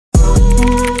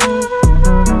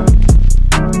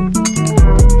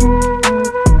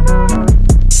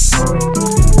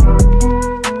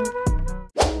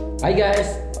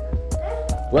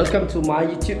welcome to my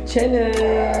YouTube channel.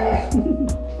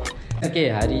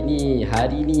 Okay, hari ni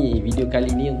video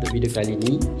kali ni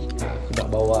aku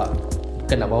nak bawa,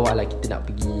 bukan nak bawa lah, kita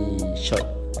nak pergi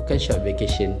bukan short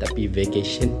vacation tapi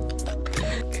vacation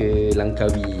ke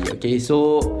Langkawi. Okay,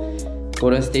 so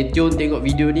korang stay tune tengok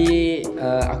video ni.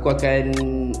 Aku akan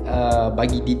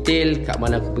bagi detail kat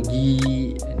mana aku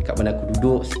pergi, kat mana aku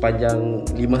duduk sepanjang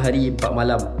 5 hari 4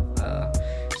 malam.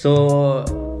 So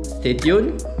stay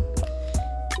tune.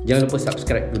 Jangan lupa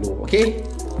subscribe dulu, okay?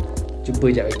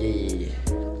 Jumpa sekejap lagi.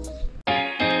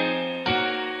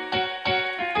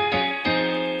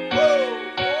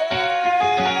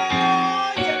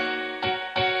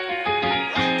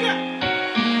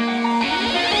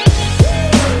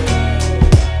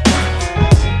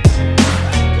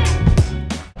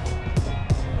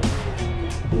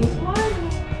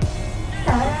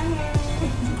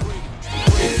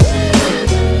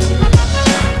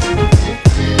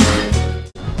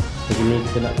 Ni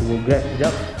kita nak tunggu Grab sekejap.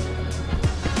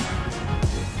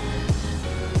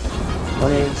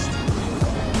 Morning.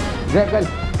 Grab kan?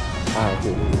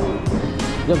 Okay.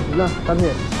 Jom, sebelah, come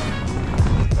here.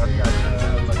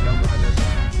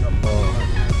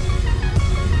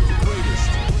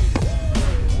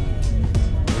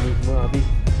 Ini semua habis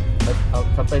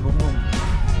sampai rumah.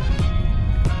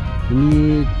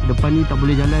 Ini depan ni tak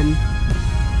boleh jalan.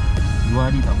 2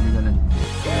 hari tak boleh jalan.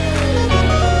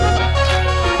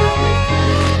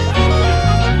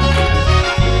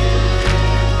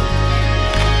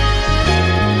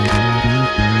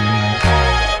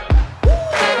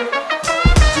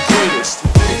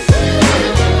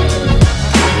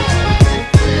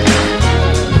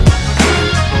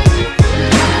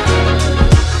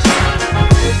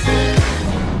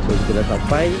 Kita dah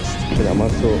sampai, kita nak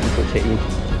masuk untuk check in.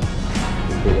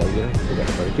 Kita dah je, kita dah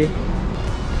dapat, okey?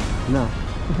 Nah.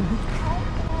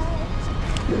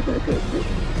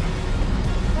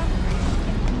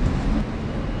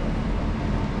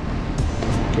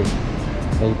 Okey.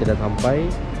 Sekarang kita dah sampai,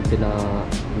 kita nak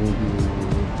tunggu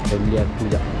family aku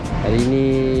sekejap. Hari ni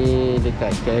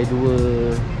dekat KI2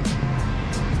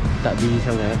 tak busy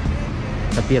sangat,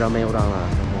 tapi ramai orang lah,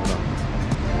 ramai orang.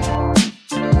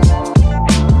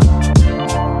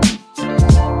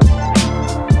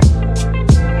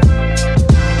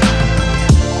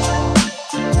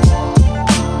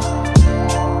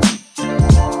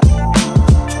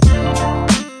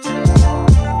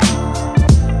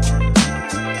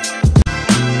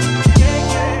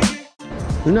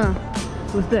 Luna,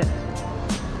 who's that?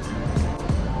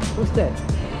 Who's that?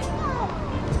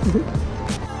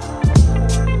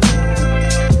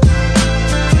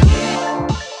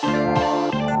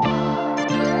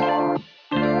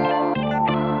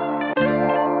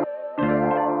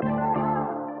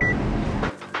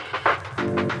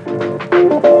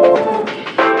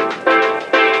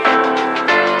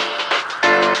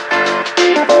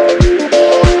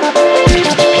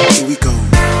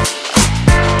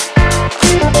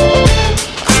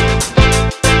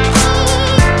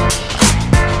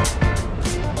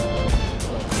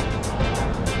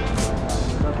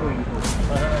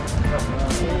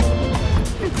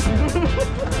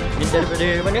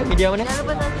 Daripada mana? Media mana? Jangan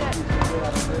lupa subscribe.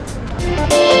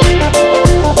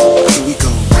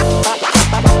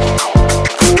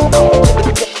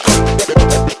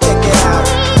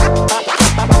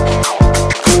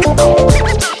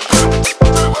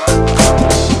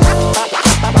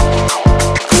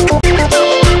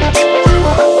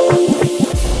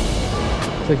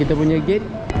 So kita punya gate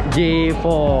J4.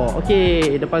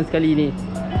 Okey, depan sekali ni.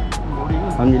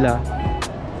 Alhamdulillah.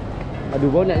 Aduh,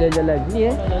 baru nak jalan-jalan.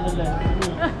 Ni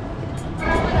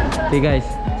Okay guys.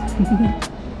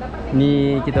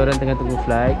 Ni kita orang tengah tunggu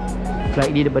flight.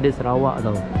 Flight ni daripada Sarawak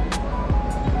tau.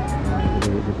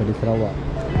 Daripada Sarawak.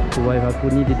 So wife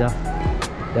aku ni dia dah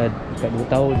dekat 2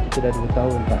 tahun. Kita dah 2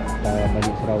 tahun tak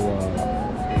balik Sarawak.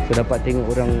 So dapat tengok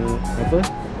orang apa,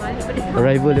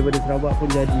 arrival daripada Sarawak pun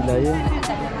jadilah ya.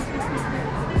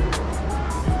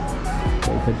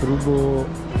 Ikan terubuk.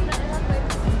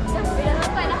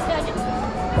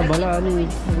 Sabarlah ni.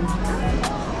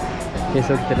 Okay,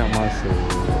 so kita nak masuk.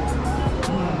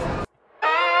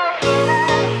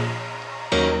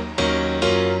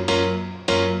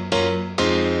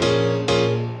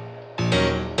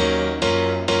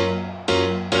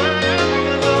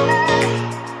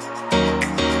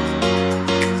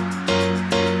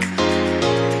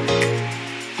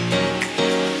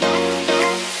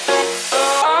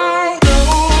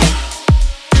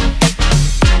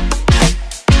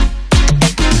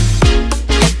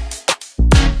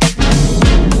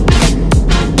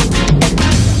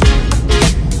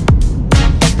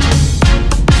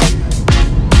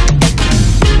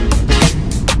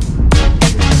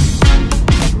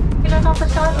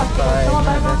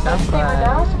 sampai.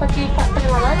 Seperti kad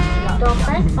pengenalan,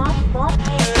 dompet, pasport.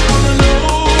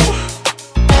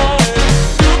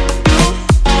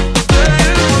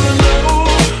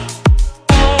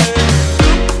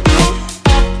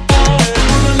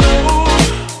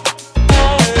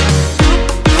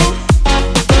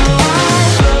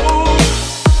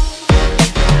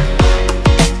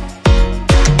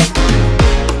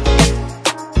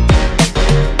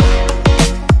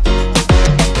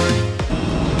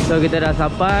 So kita dah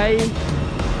sampai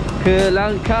ke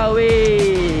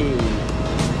Langkawi.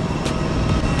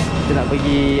 Kita nak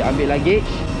pergi ambil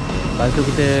luggage. Lepas tu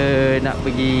kita nak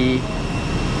pergi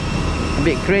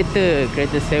ambil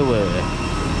kereta sewa.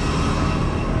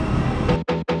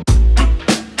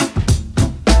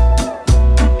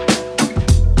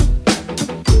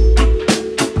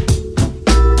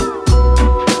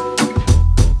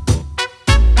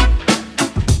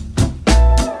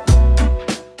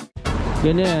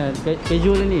 Gimana?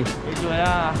 Casual ni? Casual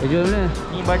lah. Casual mana?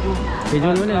 Ni baju.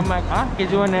 Casual mana? Selamat.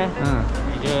 Casual mana?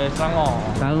 Selangor.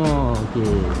 Selangor.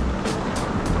 Okey.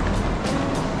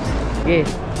 Okey.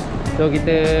 So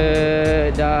kita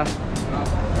dah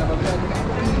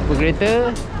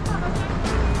berkereta.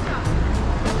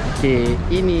 Okey,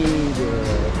 ini dia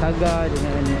Saga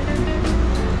dengan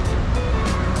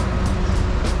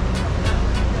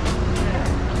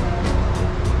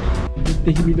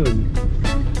Teh minum.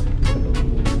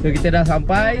 So kita dah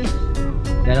sampai.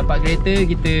 Dah dapat kereta.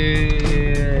 Kita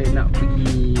nak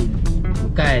pergi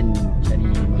makan, cari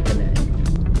makanan.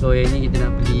 So yang ni kita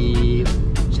nak pergi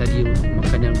cari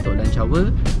makanan untuk lunch hour.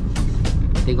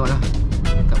 Tengoklah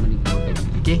kat mana kita makan.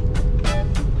 Okay,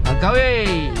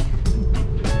 Langkawi.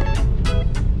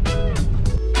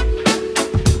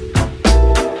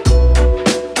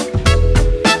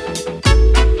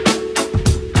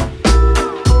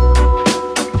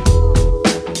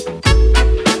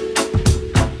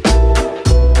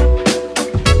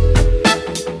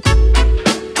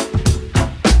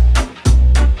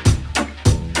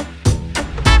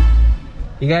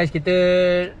 Okay guys, kita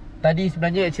tadi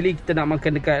sebenarnya actually kita nak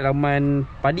makan dekat laman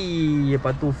padi,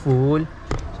 lepas tu full.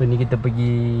 So ni kita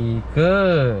pergi ke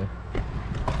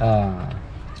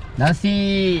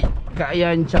nasi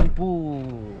kaian campur.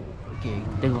 Okay,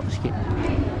 tengok sikit.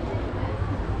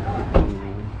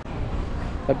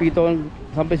 Tapi kita orang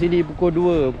sampai sini pukul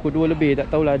 2 lebih. Tak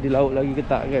tahulah ada lauk lagi ke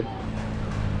tak kan.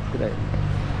 Kedai.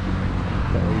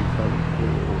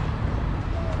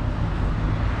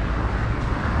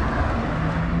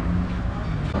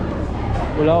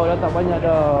 Lauk dah tak banyak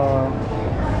dah.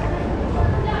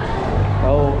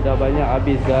 Lauk dah banyak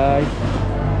habis guys.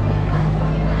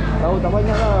 Lauk tak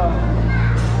banyak dah.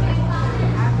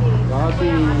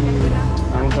 Habis.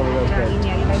 Angkat berapa? Ini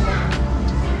hari lain.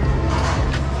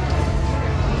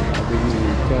 Ada ni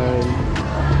ikan.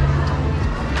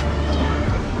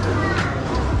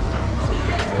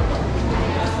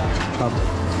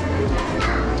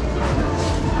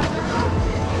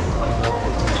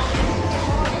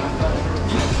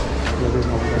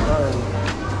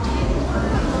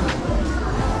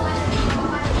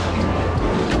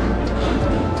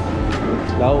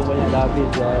 Lauk banyak dah habis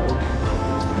guys.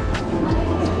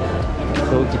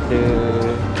 So kita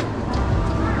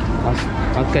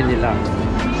makan je lah.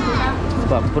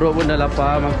 Sebab perut pun dah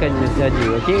lapar, makan je saja.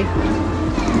 Okay.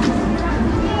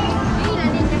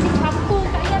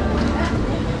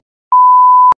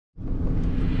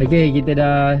 Okay, kita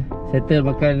dah settle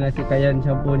makan nasi kaian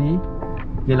campur ni.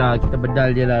 Okay lah, kita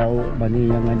bedal je lah mana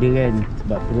yang ada kan.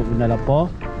 Sebab perut pun dah lapar.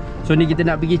 So ni kita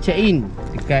nak pergi check in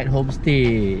dekat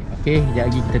homestay. Okay, sekejap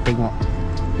lagi kita tengok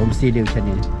homestay dia macam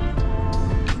ni.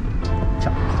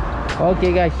 Okay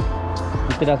guys,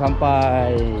 kita dah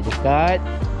sampai dekat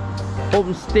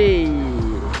homestay.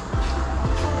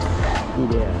 Ni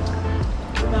dia.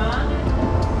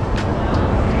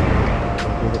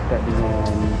 Dekat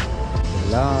dengan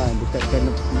lah, dekatkan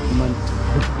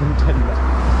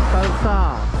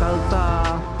Salsa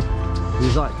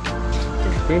Resort.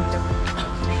 Okay,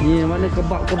 ni mana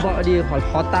kebab-kebab dia,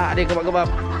 otak dia kebab-kebab.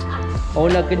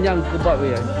 Orang dah kenyang kebab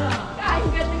dia.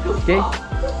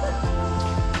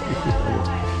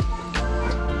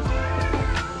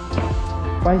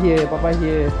 Okay, Papa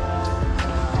here.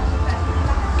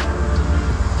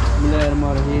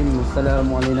 Bismillahirrahmanirrahim.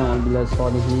 Assalamualaikum warahmatullahi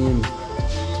wabarakatuh.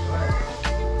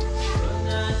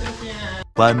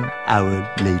 1 hour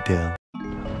later.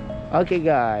 Okay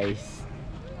guys.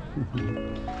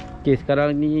 Okay,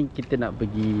 sekarang ni kita nak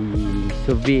pergi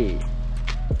survey.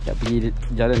 Nak pergi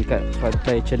jalan kat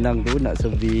pantai Cenang tu, nak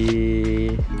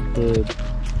survey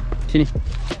sini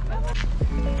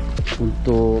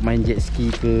untuk main jet ski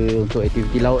ke, untuk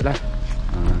aktiviti laut lah.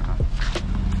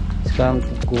 Sekarang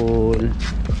pukul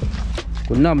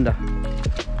 6 dah.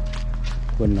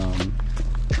 Pukul 6.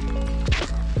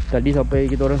 Tadi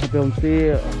kita orang sampai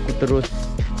homestay, aku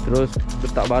terus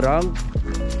letak barang,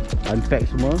 unpack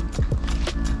semua,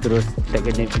 terus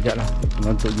take a nap sekejap lah.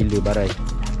 Ngantuk gila barai.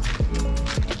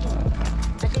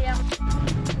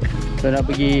 So nak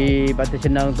pergi pantai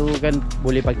Senang tu kan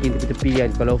boleh parking tepi-tepi kan.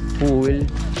 Kalau full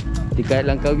dekat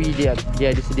Langkawi dia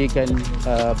ada sediakan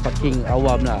parking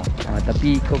awam lah.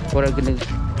 Tapi korang kena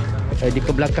dia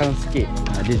ke belakang sikit.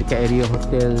 Dia dekat area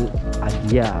hotel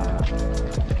Adia.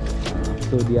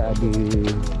 So dia ada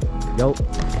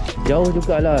jauh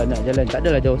jugalah nak jalan. Tak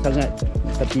adalah jauh sangat,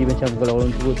 tapi macam kalau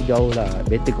orang tua tu jauh lah.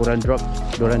 Better korang drop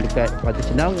diorang dekat pantai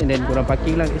Senang, and then korang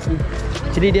parking lah kat sini.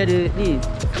 Actually dia ada ni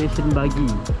stesen bagi,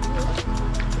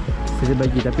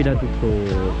 tapi dah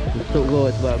tutup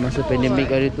kot sebab masa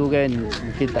pandemik hari tu kan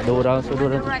mungkin tak ada orang, so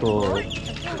diorang tutup.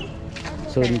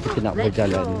 So ni kita nak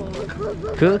berjalan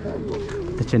ke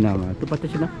pantai Senang. Tu pantai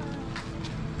Senang,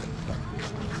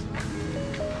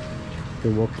 kita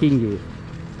walking je.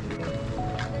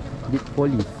 Big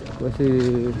polis. Aku rasa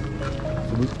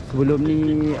sebelum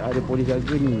ni ada polis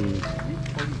jaga ni.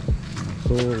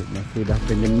 So masa dah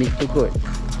pandemik tu kot,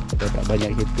 dah tak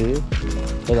banyak kereta,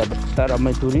 dah tak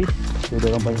ramai turis, so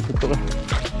dah orang banyak tutup lah.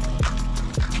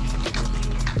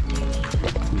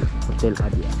 Hotel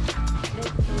Adia.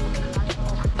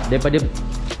 Daripada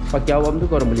parking awam tu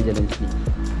korang boleh jalan sini,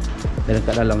 jalan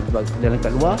kat dalam. Sebab jalan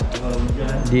kat luar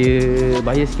dia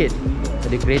bahaya sikit,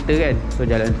 ada kereta kan, so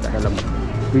jalan kat dalam.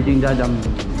 Bridging dalam.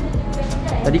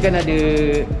 Tadi kan ada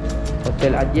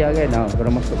hotel Adia kan,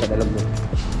 korang masuk kat dalam tu.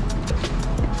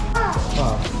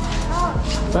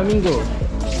 Flamingo.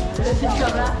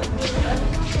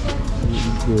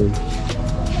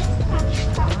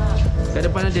 Kat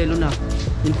depan ada Luna,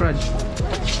 in front.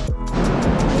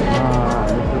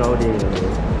 Ni surau dia.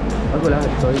 Baguslah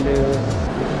toilet.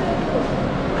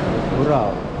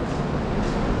 Surau.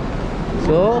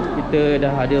 So kita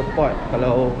dah ada spot.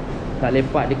 Kalau tak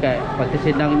lepak dekat pantai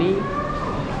Senang ni,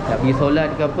 nak pergi solat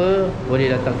ke apa,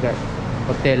 boleh datang kat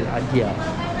hotel Adia.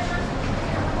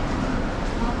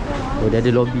 Oh, dia ada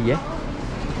lobby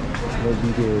lobby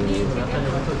dia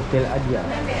hotel Adia.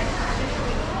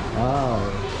 Wow,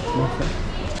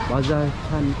 Bazar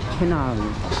Senang.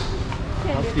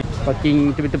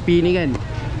 Parking tepi-tepi ni kan,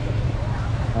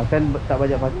 kan tak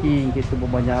banyak parking, kereta pun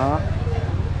banyak.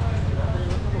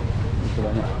 Betul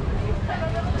banyak,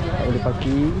 tak boleh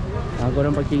parking.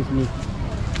 Korang parking sini,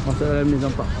 masuk dalam ni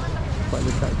nampak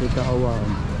letak kereta awam.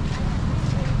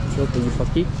 So pergi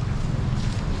parking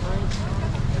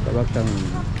kat belakang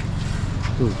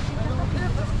tu.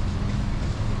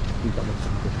 Ni kat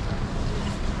belakang tu.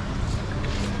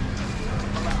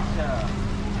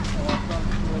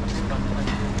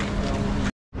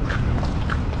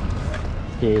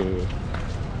 Okay,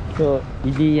 so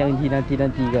ini yang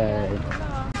dinanti-nantikan.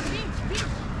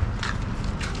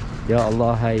 Ya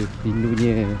Allah, hai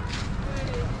rindunya.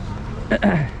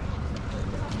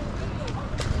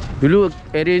 Dulu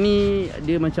area ni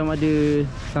dia macam ada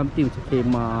something macam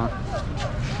kemah,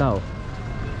 tahu?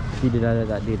 Tapi dia dah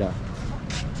tak ada dah.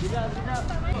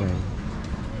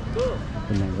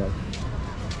 Tenang guys.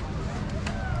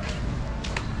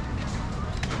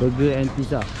 Burger and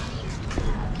pizza.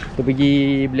 Kita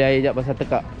pergi beli air sekejap pasal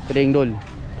tekak. Kering dol.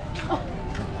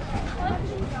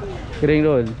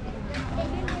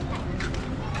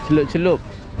 Celup-celup.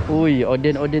 Ui,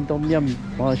 oden tom yum.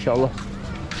 Masya Allah.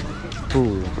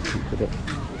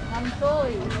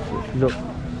 Celup.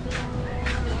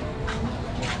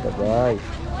 Bye.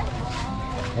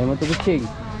 Air mata kucing.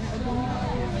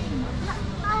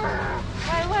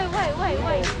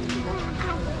 Wait.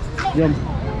 Jom.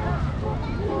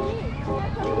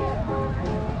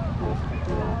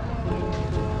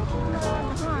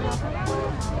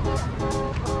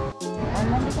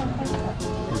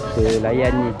 Kita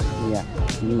layan ni.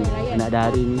 Ni anak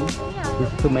dari ni dia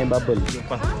suka main bubble.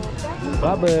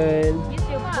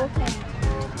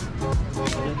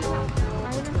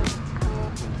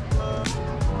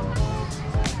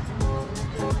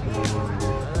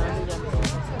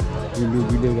 Rindu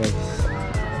gila guys.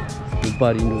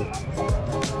 Lupa rindu.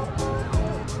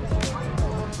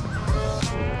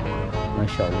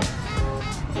 Masya Allah.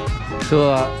 So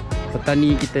petang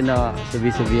ni kita nak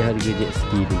survey harga jet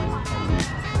ski dulu.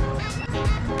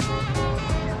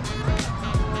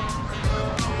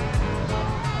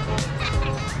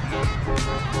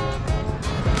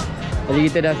 Jadi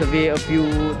kita dah survey a few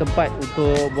tempat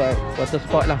untuk buat water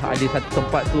sport lah. Ada satu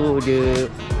tempat tu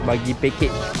dia bagi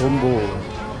package combo.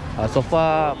 So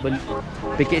far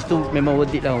package tu memang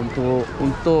worth it lah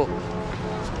untuk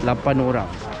 8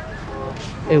 orang.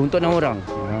 Untuk 6 orang.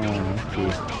 Okay.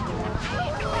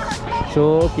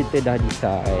 So kita dah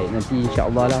decide. Nanti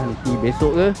insyaAllah lah, nanti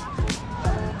besok ke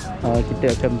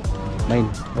kita akan main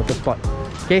water sport.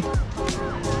 Okay.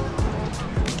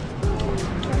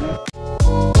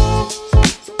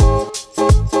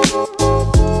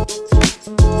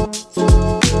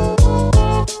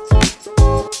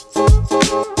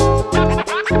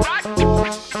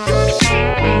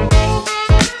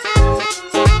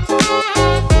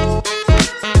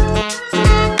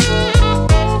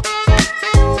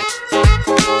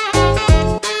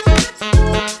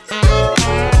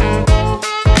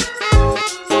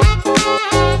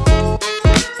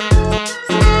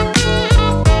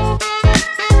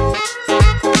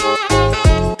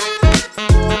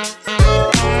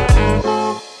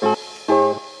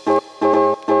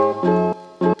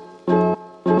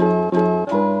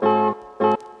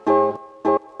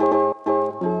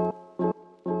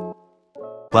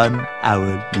 One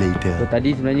hour later. So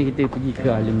tadi sebenarnya kita pergi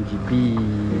ke Alam GP,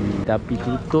 tapi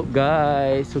tutup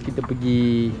guys. So kita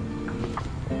pergi,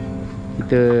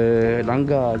 kita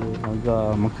langgar je,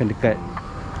 langgar makan dekat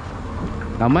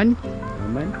Aman.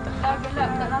 Aman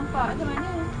Gelap tak nampak macam mana.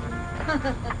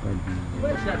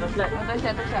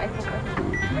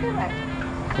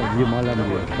 View malam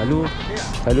dia.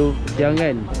 Selalu siang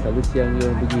kan. Selalu siang dia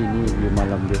pergi, ni view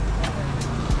malam dia.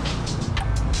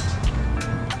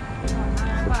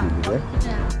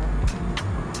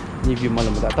 Ni view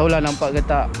malam, tak tahulah nampak ke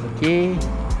tak. Okey.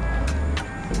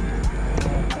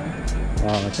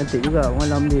 Cantik juga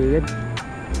malam dia kan.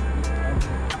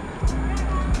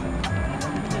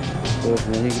 So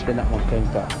sebenarnya kita nak makan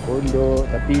kat pondok,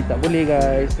 tapi tak boleh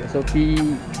guys. SOP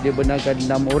dia benarkan 6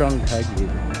 orang sahaja.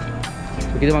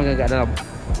 So kita makan kat dalam.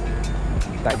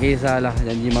 Tak kisahlah,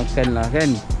 janji makan lah kan.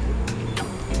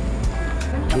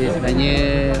 Okay, sebenarnya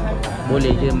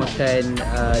boleh je makan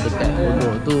dekat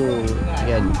pondok tu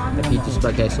kan, tapi itu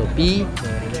sebagai SOP.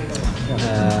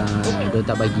 Dia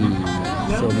tak bagi.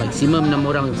 So maksimum 6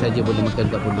 orang saja boleh makan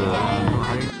dekat pondok.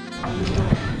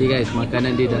 Okay guys,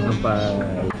 makanan dia dah sampai.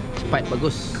 Cepat,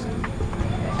 bagus.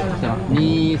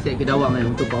 Ni set kedawang kan,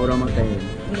 untuk 4 orang makan.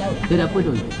 Dia ada apa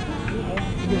tu?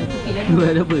 Dia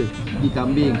ada apa? Ni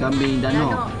kambing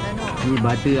danok. Ni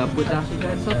butter apa tak?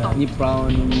 Ni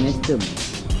prawn nestem.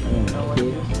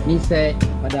 Okay. Ni set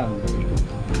padang.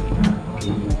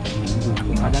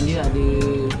 Padang dia ada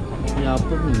ni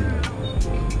apa ni?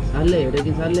 Salai,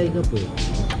 daging salai ke apa?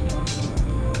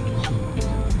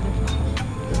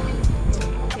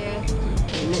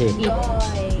 Okay.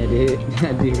 Ada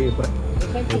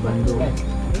Bandung kan.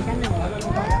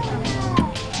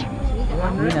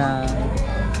 Mina.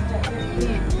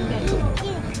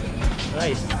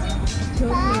 Rice.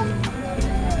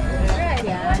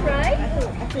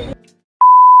 Right.